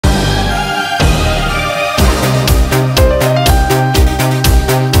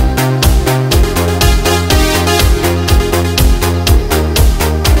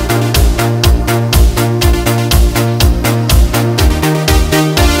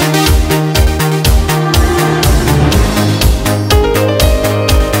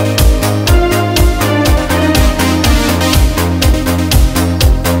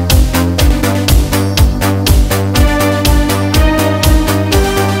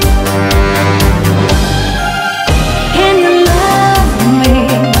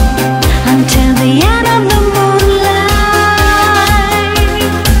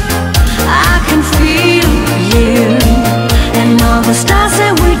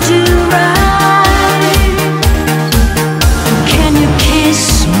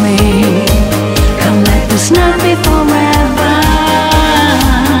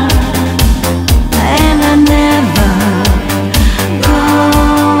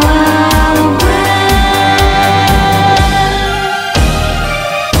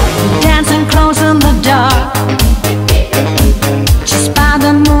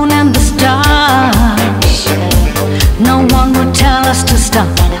stop.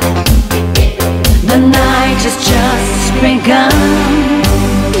 The night has just begun.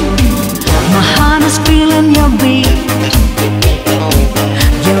 My heart is feeling your beat.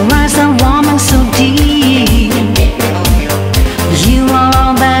 Your eyes are warm and so deep. You are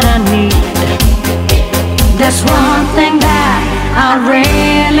all that I need. There's one thing that I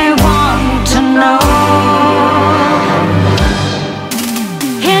really want to know.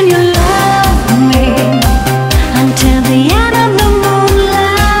 Can you love me until the end of the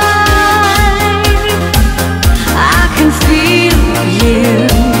moonlight? I can feel you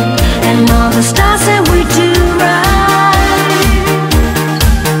and all the stars that we do right.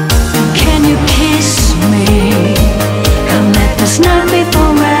 Can you kiss me? Come let this night be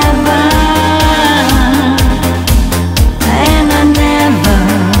forever. And I never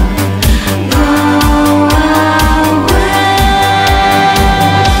go away.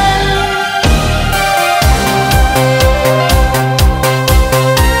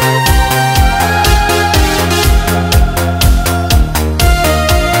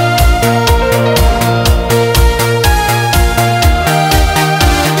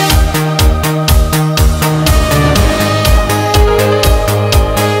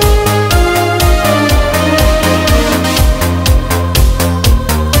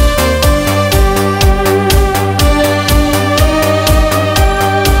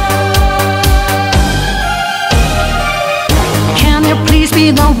 Can you please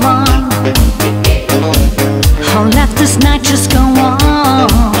be the one